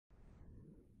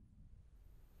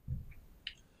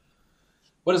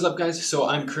What is up, guys? So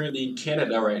I'm currently in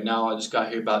Canada right now. I just got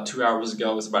here about 2 hours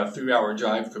ago. It's about a 3-hour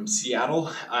drive from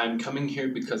Seattle. I'm coming here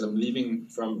because I'm leaving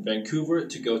from Vancouver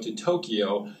to go to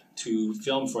Tokyo to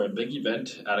film for a big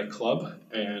event at a club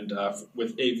and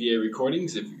with AVA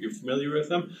Recordings, if you're familiar with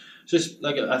them. It's just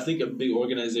like I think a big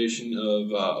organization of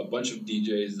a bunch of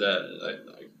DJs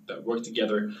that work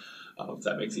together. If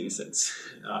that makes any sense.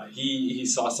 He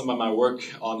saw some of my work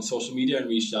on social media and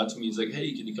reached out to me. He's like,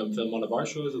 "Hey, can you come film one of our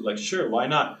shows?" I was like, "Sure, why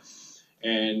not?"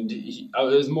 And it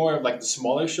was more of like the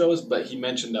smaller shows, but he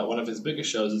mentioned that one of his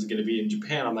biggest shows is going to be in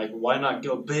Japan. I'm like, why not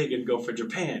go big and go for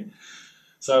Japan?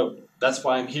 So that's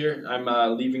why I'm here. I'm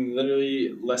leaving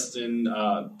literally less than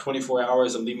 24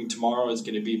 hours. I'm leaving tomorrow. It's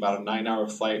going to be about a 9-hour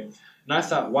flight. And I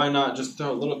thought, why not just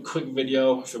throw a little quick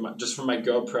video for my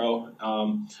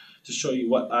GoPro to show you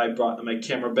what I brought in my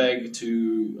camera bag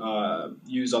to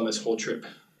use on this whole trip.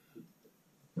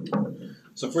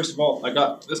 So first of all, I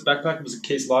got this backpack. It was a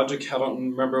Case Logic. I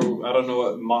don't know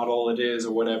what model it is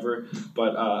or whatever,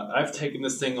 but I've taken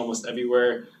this thing almost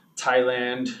everywhere.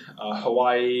 Thailand,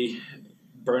 Hawaii,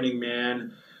 Burning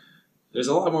Man. There's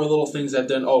a lot more little things I've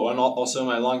done. Oh, and also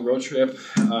my long road trip.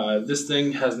 This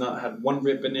thing has not had one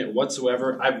rip in it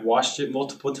whatsoever. I've washed it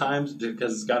multiple times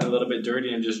because it's gotten a little bit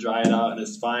dirty and just dry it out and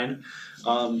it's fine.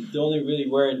 The only really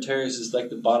wear and tear is just like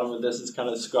the bottom of this is kind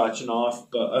of scratching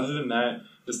off. But other than that,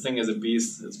 this thing is a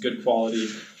beast. It's good quality.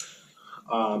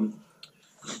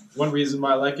 One reason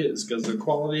why I like it is because of the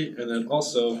quality, and then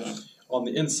also on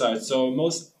the inside. So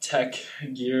most tech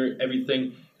gear,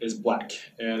 everything is black,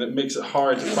 and it makes it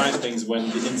hard to find things when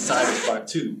the inside is black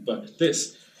too. But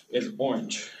this is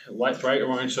orange, light bright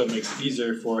orange, so it makes it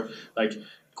easier for like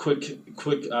quick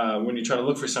when you try to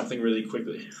look for something really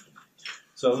quickly.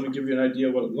 So let me give you an idea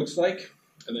of what it looks like,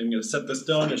 and then I'm going to set this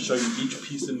down and show you each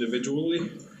piece individually.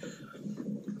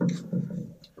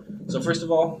 So first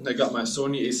of all, I got my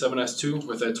Sony a7S II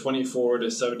with a 24 to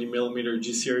 70 millimeter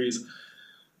G series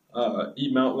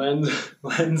E-mount lens.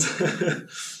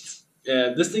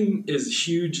 Yeah, this thing is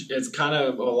huge. It's kind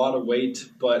of a lot of weight,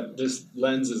 but this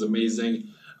lens is amazing.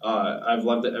 I've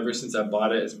loved it ever since I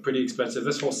bought it. It's pretty expensive.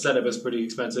 This whole setup is pretty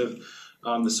expensive.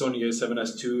 The Sony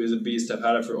a7S II is a beast. I've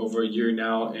had it for over a year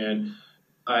now, and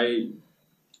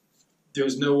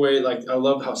there's no way, like, I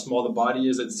love how small the body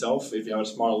is itself. If you have a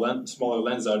smaller lens,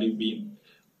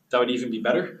 that would even be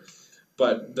better.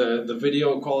 But the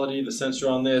video quality, the sensor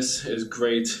on this is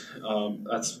great.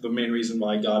 That's the main reason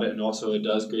why I got it, and also it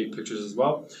does great pictures as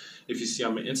well. If you see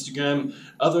on my Instagram,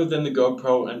 other than the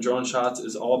GoPro and drone shots,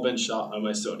 it's all been shot on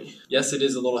my Sony. Yes, it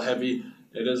is a little heavy.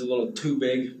 It is a little too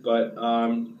big, but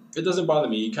it doesn't bother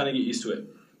me. You kind of get used to it.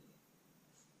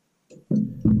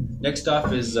 Next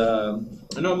off is, I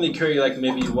normally carry like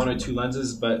maybe 1 or 2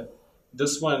 lenses, but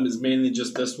this one is mainly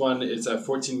just this one. It's a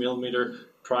 14 millimeter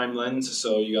prime lens,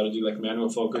 so you got to do like manual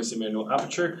focus and manual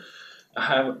aperture. I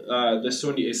have the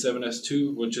Sony a7S II,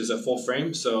 which is a full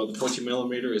frame, so the 14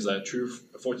 millimeter is a true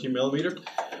 14 millimeter.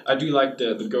 I do like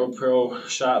the GoPro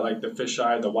shot, like the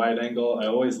fisheye, the wide angle. I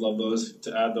always love those,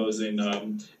 to add those in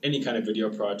any kind of video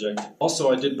project.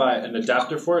 Also, I did buy an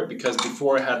adapter for it because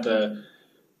before I had the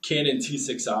Canon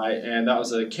T6i, and that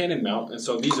was a Canon mount, and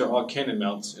so these are all Canon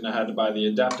mounts, and I had to buy the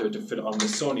adapter to fit on the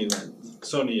Sony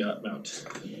mount.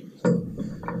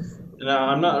 Now,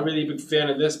 I'm not a really big fan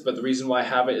of this, but the reason why I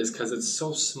have it is because it's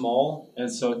so small,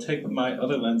 and so take my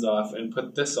other lens off and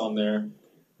put this on there,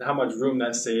 how much room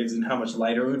that saves and how much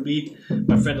lighter it would be.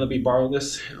 My friend let me borrow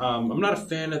this. I'm not a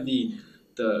fan of the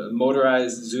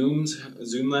motorized zoom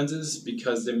lenses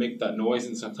because they make that noise,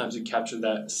 and sometimes you capture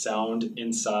that sound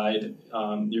inside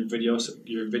your video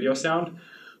sound.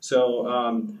 So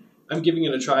I'm giving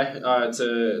it a try. It's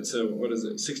a what is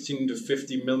it, 16 to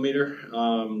 50 millimeter.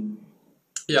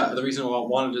 Yeah, the reason why I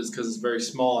wanted it is because it's very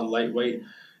small and lightweight,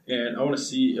 and I want to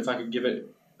see if I could give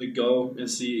it a go and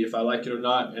see if I like it or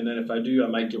not, and then if I do, I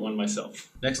might get one myself.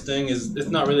 Next thing is, it's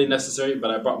not really necessary,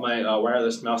 but I brought my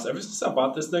wireless mouse. Ever since I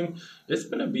bought this thing, it's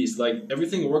been a beast. Like,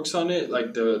 everything works on it,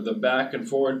 like the back and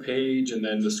forward page, and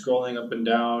then the scrolling up and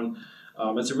down.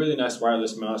 It's a really nice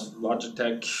wireless mouse.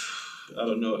 Logitech, I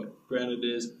don't know what brand it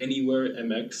is, Anywhere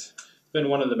MX. It's been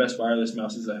one of the best wireless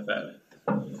mouses I've had.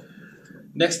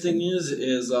 Next thing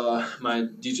is my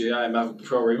DJI Mavic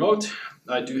Pro remote.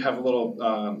 I do have a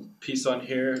little piece on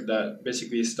here that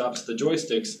basically stops the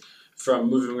joysticks from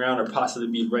moving around or possibly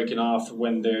be breaking off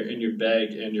when they're in your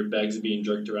bag and your bag's being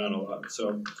jerked around a lot.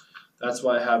 So that's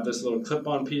why I have this little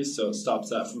clip-on piece, so it stops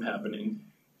that from happening.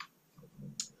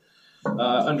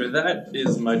 Under that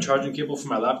is my charging cable for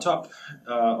my laptop.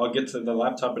 I'll get to the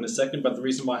laptop in a second, but the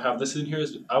reason why I have this in here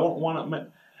is I don't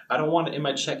want it in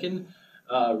my check-in.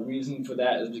 Reason for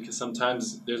that is because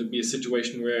sometimes there would be a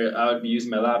situation where I would be using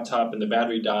my laptop and the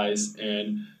battery dies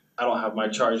and I don't have my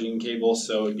charging cable,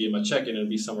 so it'd be in my check-in and it'd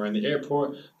be somewhere in the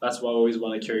airport. That's why I always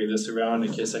want to carry this around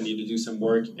in case I need to do some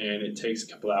work and it takes a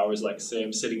couple hours. Like say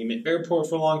I'm sitting in the airport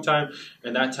for a long time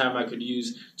and that time I could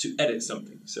use to edit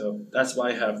something. So that's why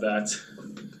I have that.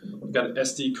 I've got an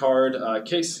SD card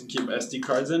case and keep my SD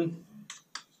cards in.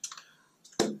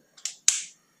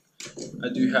 I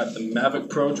do have the Mavic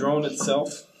Pro drone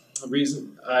itself. The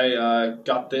reason I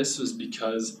got this was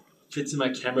because it fits in my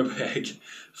camera bag,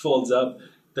 folds up.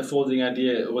 The folding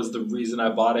idea was the reason I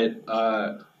bought it.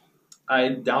 I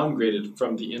downgraded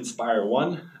from the Inspire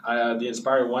 1. The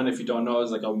Inspire 1, if you don't know,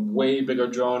 is like a way bigger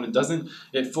drone.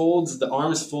 It folds, the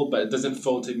arms fold, but it doesn't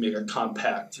fold to make it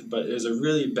compact. But it was a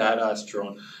really badass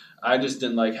drone. I just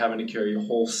didn't like having to carry a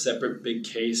whole separate big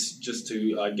case just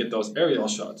to get those aerial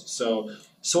shots. So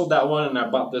sold that one and I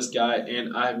bought this guy,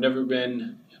 and I've never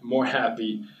been more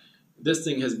happy. This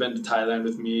thing has been to Thailand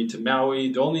with me, to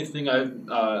Maui. The only thing I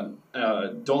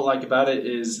don't like about it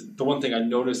is, the one thing I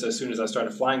noticed as soon as I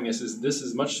started flying this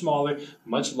is much smaller,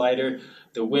 much lighter.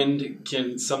 The wind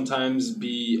can sometimes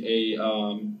be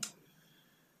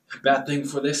a bad thing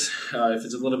for this. If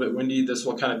it's a little bit windy, this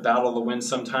will kind of battle the wind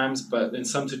sometimes, but in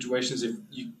some situations, if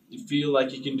you feel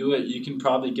like you can do it, you can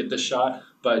probably get the shot,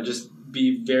 but just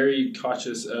be very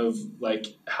cautious of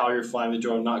like how you're flying the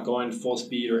drone, not going full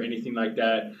speed or anything like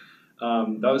that.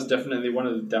 That was definitely one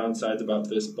of the downsides about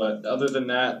this, but other than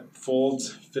that, folds,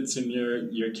 fits in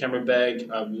your camera bag.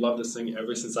 I've loved this thing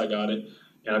ever since I got it,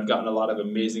 and I've gotten a lot of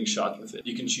amazing shots with it.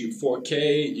 You can shoot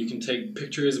 4K, you can take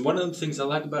pictures. One of the things I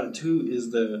like about it too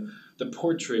is the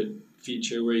portrait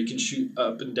feature where you can shoot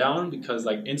up and down, because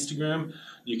like Instagram,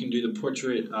 you can do the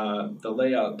portrait, the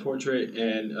layout portrait,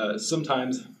 and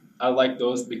sometimes I like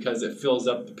those because it fills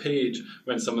up the page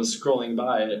when someone's scrolling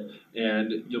by it,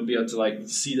 and you'll be able to like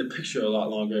see the picture a lot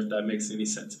longer, if that makes any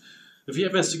sense. If you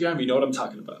have Instagram, you know what I'm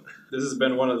talking about. This has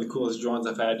been one of the coolest drones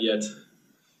I've had yet.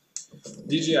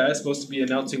 DJI is supposed to be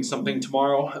announcing something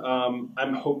tomorrow.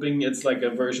 I'm hoping it's like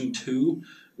a version 2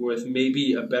 with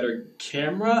maybe a better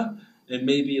camera and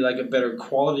maybe like a better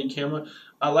quality camera.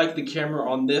 I like the camera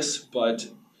on this, but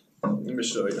let me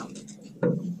show you.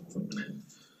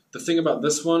 The thing about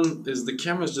this one is the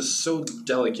camera is just so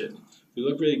delicate. If you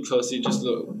look really closely, just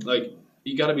look like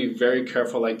you got to be very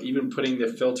careful, like even putting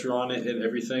the filter on it and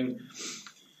everything.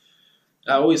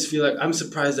 I always feel like I'm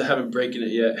surprised I haven't broken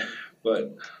it yet,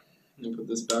 but let me put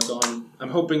this back on. I'm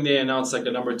hoping they announce like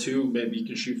a number 2. Maybe you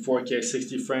can shoot 4K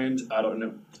 60 frames. I don't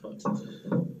know. But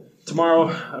tomorrow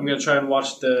I'm gonna try and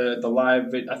watch the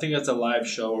live. I think it's a live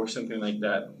show or something like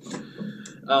that.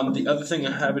 The other thing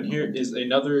I have in here is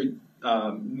another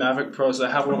Mavic Pro. So I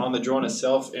have one on the drone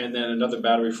itself, and then another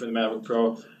battery for the Mavic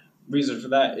Pro. Reason for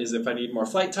that is if I need more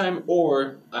flight time,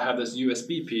 or I have this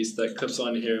USB piece that clips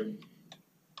on here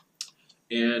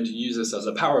and use this as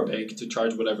a power bank to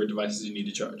charge whatever devices you need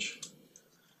to charge.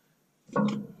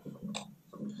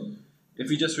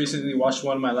 If you just recently watched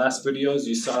one of my last videos,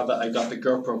 you saw that I got the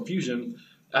GoPro Fusion.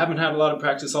 I haven't had a lot of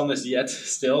practice on this yet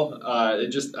still. I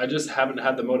just haven't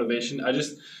had the motivation.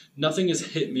 Nothing has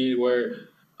hit me where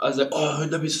I was like, oh,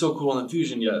 that'd be so cool on the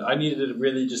Fusion yet. I needed to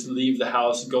really just leave the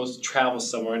house, go travel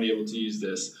somewhere and be able to use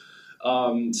this.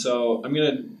 So I'm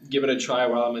going to give it a try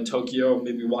while I'm in Tokyo,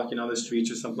 maybe walking on the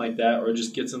streets or something like that, or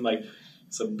just get some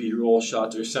B-roll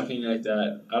shots or something like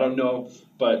that. I don't know,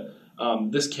 but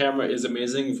this camera is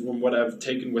amazing from what I've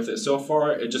taken with it so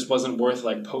far. It just wasn't worth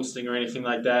like posting or anything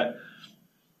like that.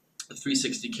 A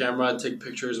 360 camera, take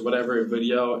pictures, whatever,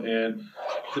 video, and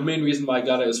the main reason why I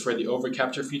got it is for the over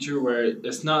capture feature, where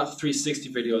it's not 360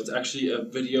 video, it's actually a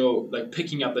video like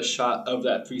picking up the shot of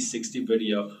that 360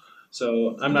 video.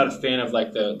 So I'm not a fan of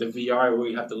like the VR where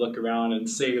you have to look around and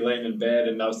say you're laying in bed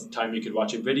and that was the time you could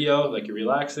watch a video, like you're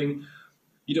relaxing.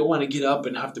 You don't want to get up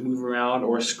and have to move around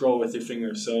or scroll with your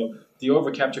fingers. So the over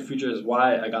capture feature is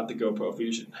why I got the GoPro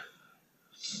Fusion.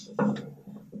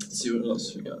 Let's see what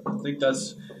else we got. I think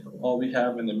that's all we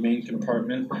have in the main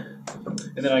compartment.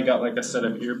 And then I got like a set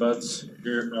of earbuds,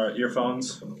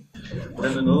 earphones. And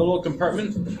then the little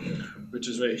compartment, which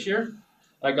is right here,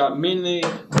 I got mainly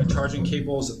my charging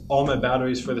cables, all my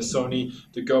batteries for the Sony,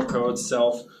 the GoPro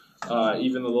itself,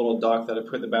 even the little dock that I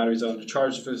put the batteries on to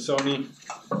charge for the Sony.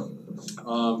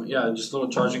 Yeah, just little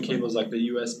charging cables like the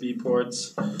USB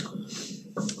ports.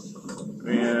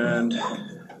 And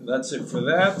that's it for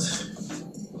that.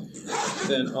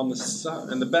 Then on the side,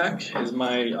 in the back is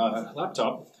my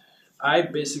laptop.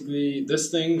 This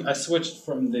thing, I switched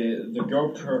from the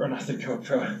GoPro, or not the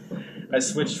GoPro, I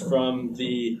switched from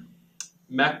the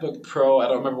MacBook Pro. I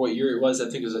don't remember what year it was. I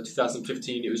think it was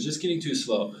 2015. It was just getting too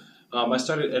slow. I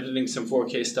started editing some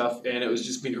 4K stuff, and it was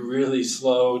just being really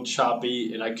slow,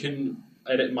 choppy, and I couldn't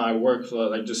edit my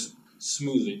workflow like just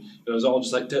smoothly. It was all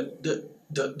just like duh, duh,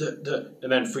 duh, duh, duh,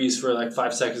 and then freeze for like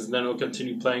 5 seconds, and then it'll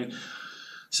continue playing.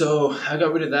 So I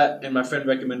got rid of that, and my friend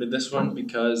recommended this one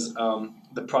because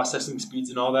the processing speeds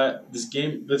and all that.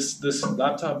 This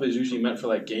laptop is usually meant for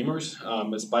like gamers.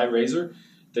 It's by Razer.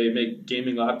 They make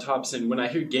gaming laptops, and when I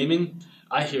hear gaming,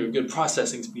 I hear good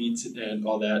processing speeds and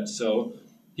all that. So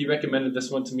he recommended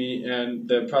this one to me, and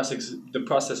the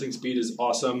processing speed is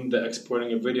awesome. The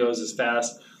exporting of videos is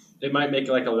fast. It might make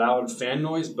like a loud fan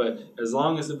noise, but as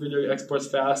long as the video exports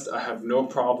fast, I have no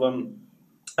problem.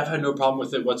 I've had no problem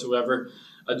with it whatsoever.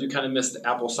 I do kind of miss the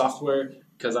Apple software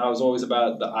because I was always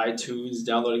about the iTunes,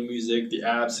 downloading music, the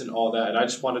apps, and all that. And I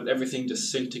just wanted everything to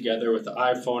sync together with the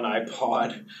iPhone,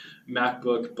 iPod,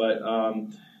 MacBook. But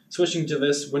switching to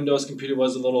this Windows computer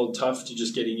was a little tough to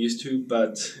just getting used to,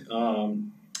 but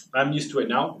I'm used to it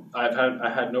now.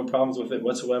 I had no problems with it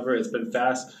whatsoever. It's been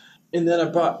fast. And then I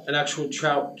bought an actual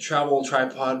travel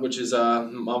tripod, which is by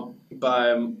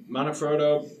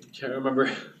Manfrotto. Can't remember.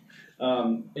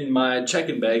 In my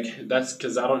check-in bag. That's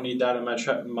because I don't need that in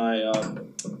my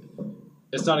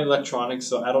it's not electronics,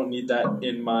 so I don't need that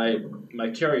in my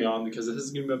carry-on, because if this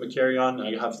is going to be my carry-on,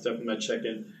 I have stuff in my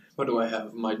check-in. What do I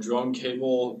have? My drone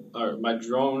cable, or my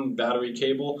drone battery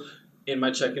cable in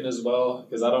my check-in as well,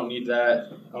 because I don't need that.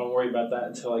 I don't worry about that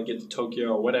until I get to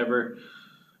Tokyo or whatever.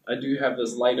 I do have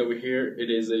this light over here. It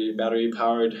is a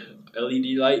battery-powered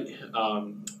LED light.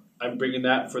 I'm bringing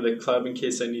that for the club in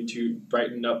case I need to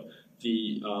brighten up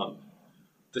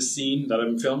the scene that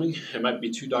I'm filming. It might be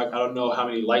too dark. I don't know how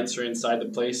many lights are inside the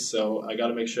place, so I got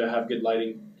to make sure I have good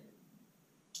lighting.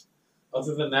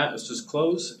 Other than that, it's just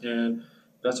clothes, and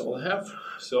that's all I have.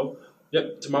 So,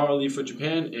 yep, tomorrow I'll leave for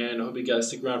Japan, and I hope you guys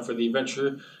stick around for the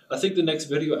adventure. I think the next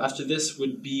video after this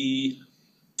would be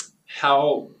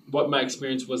what my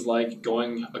experience was like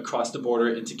going across the border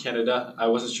into Canada. I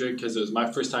wasn't sure because it was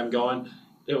my first time going.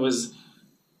 It was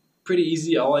pretty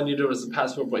easy. All I needed was a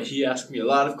passport, but he asked me a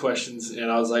lot of questions, and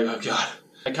I was like, oh god.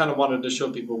 I kind of wanted to show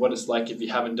people what it's like if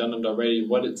you haven't done it already,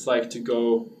 what it's like to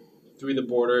go through the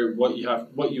border, what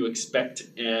you expect,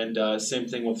 and same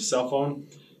thing with cell phone.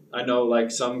 I know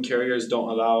like some carriers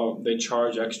they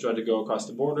charge extra to go across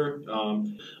the border.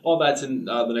 All that's in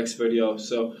the next video.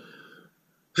 So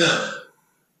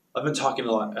I've been talking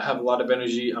a lot. I have a lot of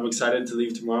energy. I'm excited to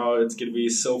leave tomorrow. It's going to be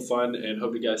so fun, and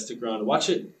hope you guys stick around to watch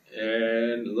it.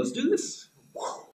 And let's do this.